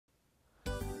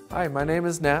Hi, my name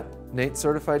is Nate,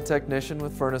 Certified Technician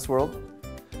with Furnace World.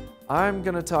 I'm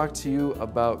going to talk to you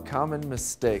about common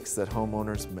mistakes that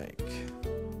homeowners make.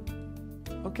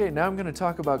 Okay, now I'm going to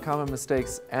talk about common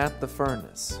mistakes at the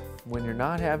furnace. When you're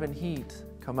not having heat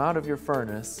come out of your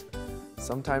furnace,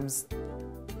 sometimes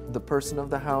the person of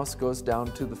the house goes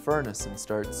down to the furnace and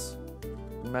starts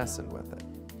messing with it.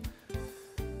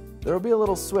 There will be a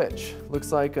little switch,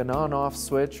 looks like an on-off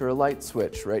switch or a light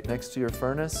switch right next to your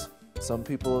furnace. Some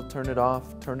people will turn it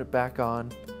off, turn it back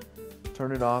on,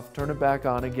 turn it off, turn it back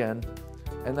on again,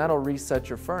 and that'll reset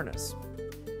your furnace.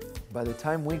 By the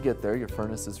time we get there, your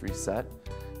furnace is reset,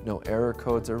 no error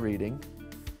codes are reading,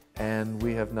 and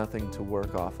we have nothing to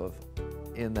work off of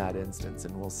in that instance,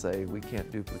 and we'll say we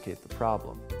can't duplicate the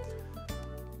problem.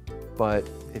 But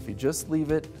if you just leave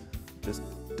it, just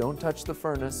don't touch the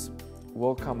furnace,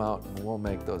 we'll come out and we'll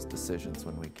make those decisions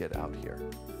when we get out here.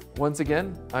 Once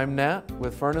again, I'm Nat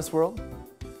with Furnace World.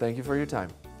 Thank you for your time.